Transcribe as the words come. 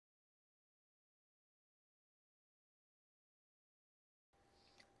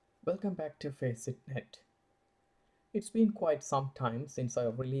Welcome back to FaceItNet. It's been quite some time since I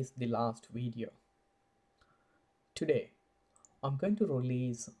released the last video. Today, I'm going to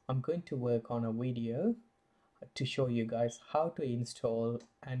work on a video to show you guys how to install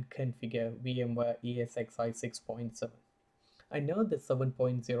and configure VMware ESXi 6.7. I know the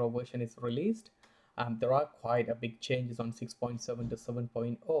 7.0 version is released. There are quite a big changes on 6.7 to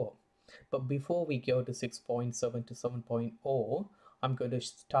 7.0. But before we go to 6.7 to 7.0, I'm going to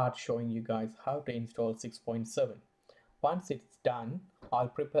start showing you guys how to install 6.7. Once it's done, I'll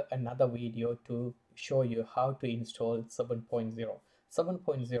prepare another video to show you how to install 7.0.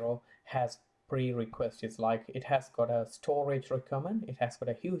 7.0 has prerequisites, like it has got a storage requirement, it has got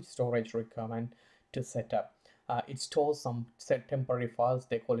a huge storage requirement to set up. It stores some set temporary files,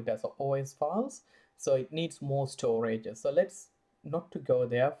 they call it as OS files, so it needs more storage. So let's not to go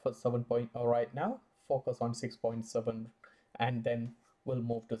there for 7.0 right now, focus on 6.7 and then we'll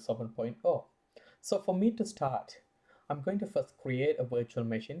move to 7.0. So for me to start, I'm going to first create a virtual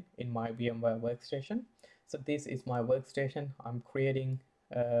machine in my VMware workstation. So this is my workstation. I'm creating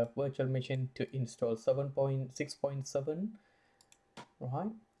a virtual machine to install 7.6.7,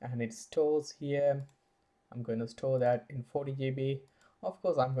 right? And it stores here. I'm going to store that in 40 GB. Of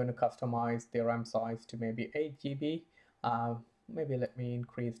course, I'm going to customize the RAM size to maybe 8 GB. Maybe let me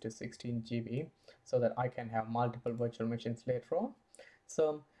increase to 16 GB so that I can have multiple virtual machines later on.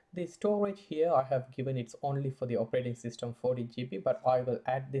 So the storage here I have given it's only for the operating system 40 GB, but I will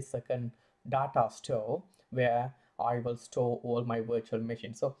add this second data store where I will store all my virtual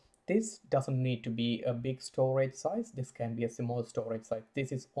machines. So this doesn't need to be a big storage size. This can be a small storage size.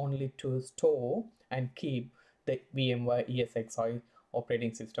 This is only to store and keep the VMware ESXi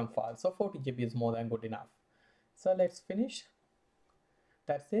operating system file. So 40 GB is more than good enough. So let's finish.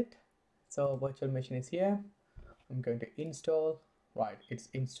 That's it. So virtual machine is here. I'm going to install. Right, it's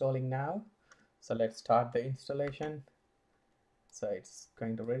installing now. So let's start the installation. So it's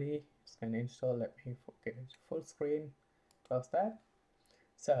going to ready. It's going to install. Let me get it full screen. Close that.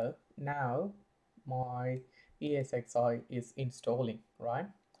 So now my ESXi is installing, right?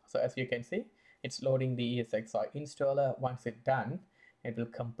 So as you can see, it's loading the ESXi installer. Once it's done, it will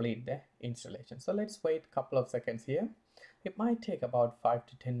complete the installation. So let's wait a couple of seconds here. It might take about 5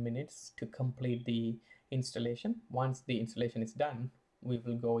 to 10 minutes to complete the installation. Once the installation is done, we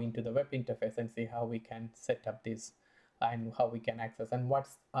will go into the web interface and see how we can set up this and how we can access and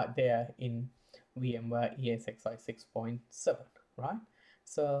what's there in VMware ESXi 6.7, right?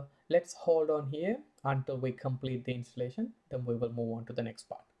 So let's hold on here until we complete the installation, then we will move on to the next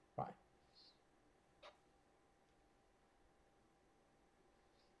part, right?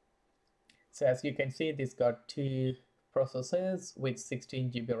 So as you can see, this got two processors with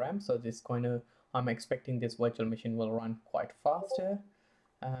 16 GB RAM. So this I'm expecting this virtual machine will run quite faster.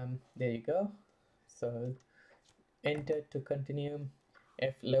 There you go. So enter to continue,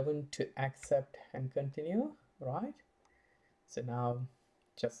 F11 to accept and continue, right? So now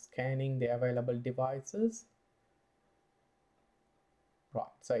just scanning the available devices. Right,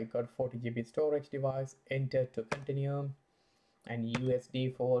 so it got 40 GB storage device, enter to continue, and US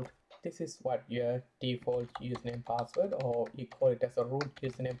default. This is what your default username password, or you call it as a root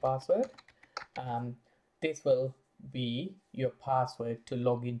username password. This will be your password to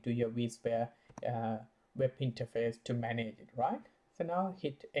log into your vSphere web interface to manage it, right? So now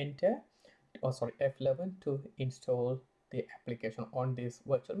hit enter, F11 to install the application on this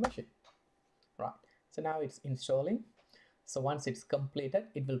virtual machine, right? So now it's installing. So once it's completed,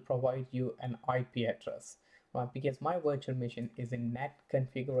 it will provide you an IP address, right? Because my virtual machine is in NAT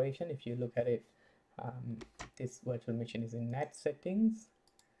configuration. If you look at it, this virtual machine is in NAT settings.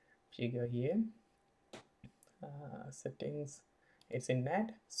 If you go here, settings, it's in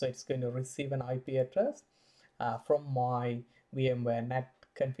NAT, so it's going to receive an IP address from my VMware NAT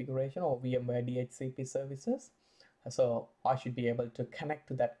configuration or VMware DHCP services. So I should be able to connect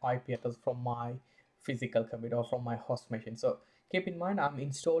to that IP address from my physical computer or from my host machine. So keep in mind, I'm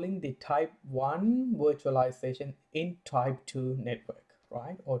installing the type 1 virtualization in type 2 network,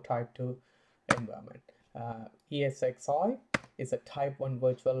 right, or type 2 environment. ESXi is a type 1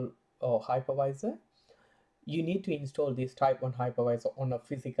 virtual or hypervisor. You need to install this type 1 hypervisor on a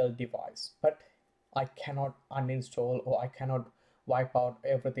physical device, but I cannot uninstall or I cannot wipe out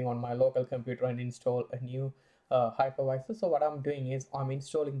everything on my local computer and install a new hypervisor. So what I'm doing is I'm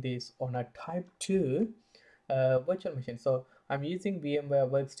installing this on a type 2 virtual machine. So I'm using VMware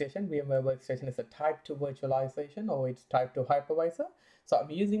Workstation. VMware Workstation is a type 2 virtualization, or it's type 2 hypervisor. So I'm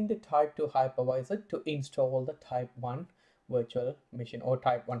using the type 2 hypervisor to install the type 1 virtual machine or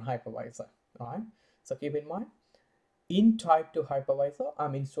type 1 hypervisor, right? So keep in mind, in type 2 hypervisor,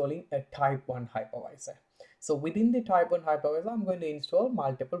 I'm installing a type 1 hypervisor. So within the type 1 hypervisor, I'm going to install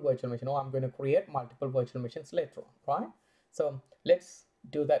multiple virtual machines, or I'm going to create multiple virtual machines later on, right? So let's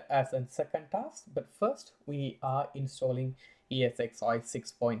do that as a second task. But first, we are installing ESXi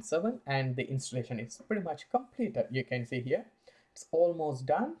 6.7, and the installation is pretty much completed. You can see here, it's almost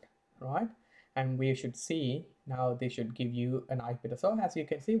done, right? And we should see now they should give you an IP address. So as you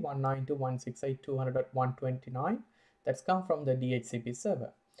can see, 192.168.200.129, that's come from the DHCP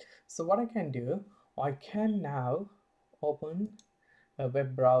server. So what I can do, I can now open a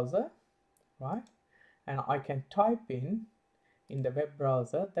web browser, right? And I can type in the web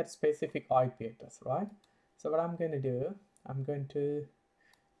browser that specific IP address, right? So what I'm going to do, I'm going to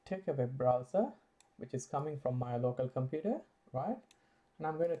take a web browser which is coming from my local computer, right? And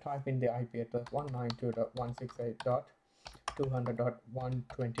I'm going to type in the IP address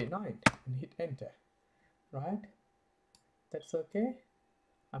 192.168.200.129 and hit enter, right? That's okay.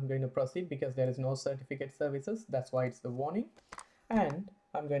 I'm going to proceed because there is no certificate services, that's why it's the warning. And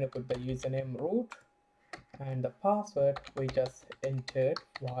I'm going to put the username root and the password we just entered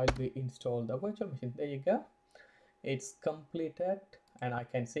while we install the virtual machine. There you go, it's completed, and I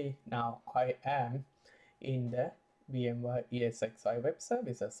can see now I am in the VMware ESXi web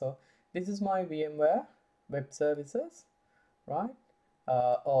services. So this is my VMware web services, right?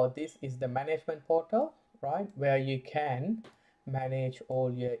 Or this is the management portal, right, where you can manage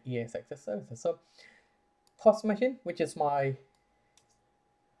all your ESXi services. So host machine, which is my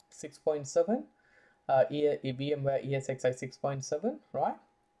 6.7, VMware ESXi 6.7, right?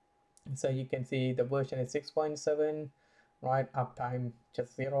 So you can see the version is 6.7, right? Uptime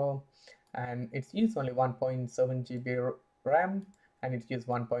just 0, and it's used only 1.7 GB RAM, and it's used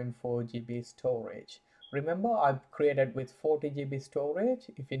 1.4 GB storage. Remember, I've created with 40 GB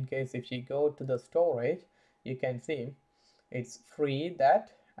storage. If in case if you go to the storage, you can see it's free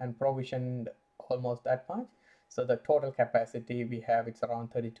that and provisioned almost that much. So the total capacity we have, it's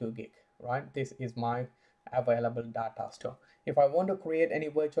around 32 gig, right? This is my available data store. If I want to create any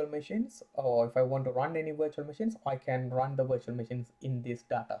virtual machines, or if I want to run any virtual machines, I can run the virtual machines in this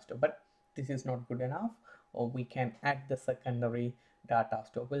data store. But this is not good enough, or we can add the secondary data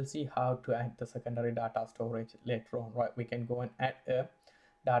store. We'll see how to add the secondary data storage later on, right? We can go and add a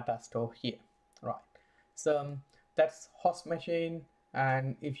data store here, right? So that's host machine.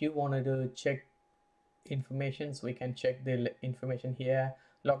 And if you wanted to check informations, we can check the information here.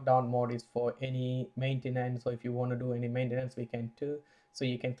 Lockdown mode is for any maintenance, so if you want to do any maintenance, we can do. So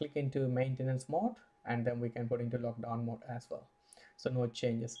you can click into maintenance mode, and then we can put into lockdown mode as well. So no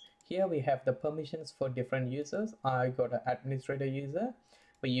changes. Here we have the permissions for different users. I got an administrator user,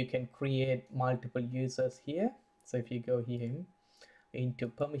 but you can create multiple users here. So if you go here into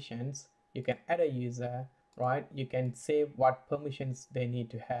permissions, you can add a user, right? You can save what permissions they need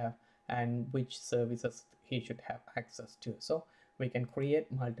to have and which services he should have access to. So we can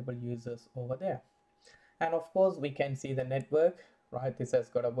create multiple users over there. And of course we can see the network, right? This has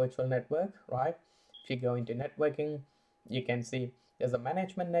got a virtual network, right? If you go into networking, you can see there's a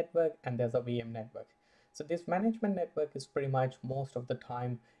management network and there's a VM network. So this management network is pretty much most of the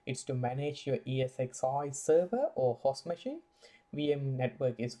time it's to manage your ESXi server or host machine. VM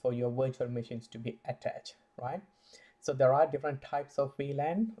network is for your virtual machines to be attached, right? So there are different types of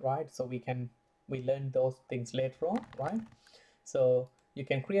VLAN, right? So we learn those things later on, right? So you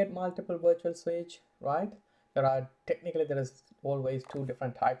can create multiple virtual switch, right? There is always two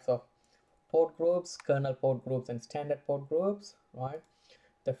different types of port groups, kernel port groups and standard port groups, right?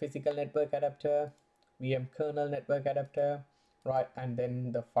 The physical network adapter, VM kernel network adapter, right? And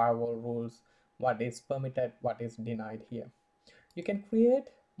then the firewall rules, what is permitted, what is denied here. You can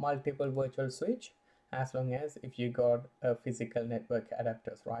create multiple virtual switch as long as if you got a physical network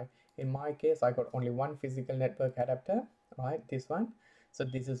adapters, right? In my case, I got only one physical network adapter, right? This one. So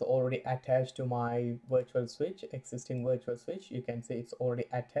this is already attached to my virtual switch, existing virtual switch. You can see it's already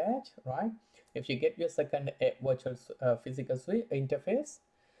attached, right? If you get your second virtual physical switch interface,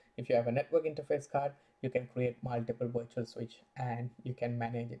 if you have a network interface card, you can create multiple virtual switch and you can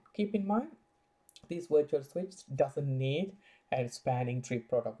manage it. Keep in mind, this virtual switch doesn't need a spanning tree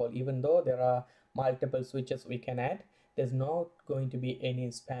protocol. Even though there are multiple switches we can add, there's not going to be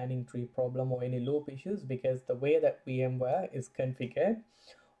any spanning tree problem or any loop issues, because the way that VMware is configured,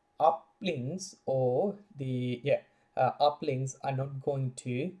 uplinks or the uplinks are not going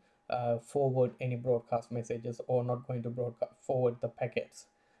to forward any broadcast messages or not going to forward the packets.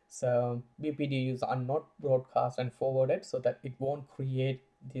 So BPDUs are not broadcast and forwarded, so that it won't create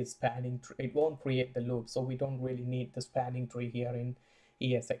the spanning tree, it won't create the loop. So we don't really need the spanning tree here in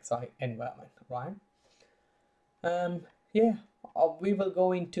ESXi environment, right? Um, yeah, we will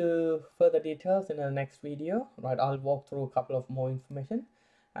go into further details in the next video, right? I'll walk through a couple of more information,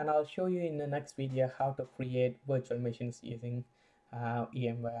 and I'll show you in the next video how to create virtual machines using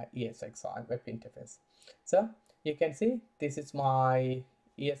VMware ESXi web interface. So you can see this is my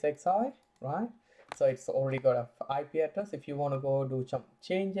ESXi, right? So it's already got an IP address. If you want to go do some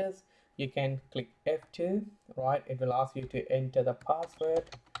changes, you can click F2, right? It will ask you to enter the password,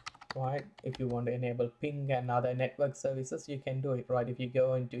 right? If you want to enable ping and other network services, you can do it, right? If you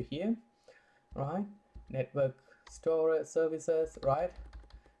go into here, right, network storage services, right,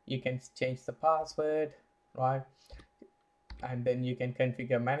 you can change the password, right, and then you can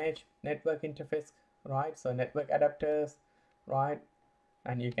configure manage network interface, right? So network adapters, right,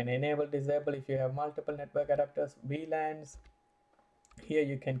 and you can enable disable if you have multiple network adapters. VLANs, here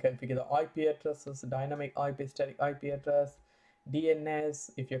you can configure the IP addresses, dynamic IP, static IP address, DNS.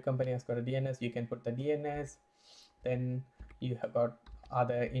 If your company has got a DNS, you can put the DNS. Then you have got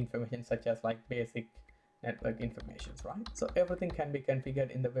other information such as like basic network informations, right? So everything can be configured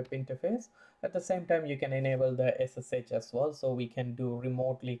in the web interface. At the same time, you can enable the SSH as well, so we can do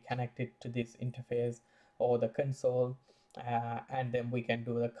remotely connected to this interface or the console, and then we can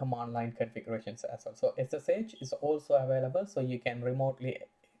do the command line configurations as well. So SSH is also available, so you can remotely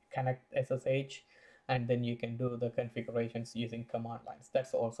connect SSH and then you can do the configurations using command lines.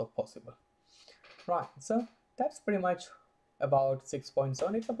 That's also possible, right? So that's pretty much about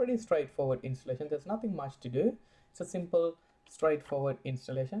 6.7. It's a pretty straightforward installation. There's nothing much to do. It's a simple straightforward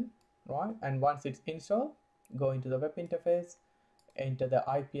installation, right? And once it's installed, go into the web interface, enter the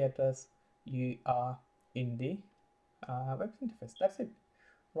IP address, you are in the web interface. That's it,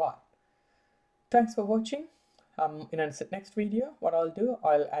 right? Thanks for watching. In the next video, what I'll do,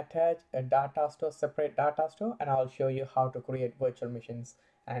 I'll attach a data store, separate data store, and I'll show you how to create virtual machines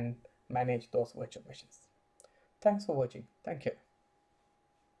and manage those virtual machines. Thanks for watching. Thank you.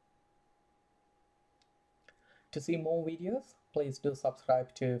 To see more videos, please do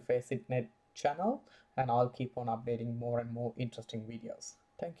subscribe to FaceItNet channel, and I'll keep on updating more and more interesting videos.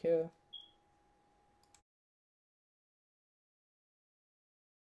 Thank you.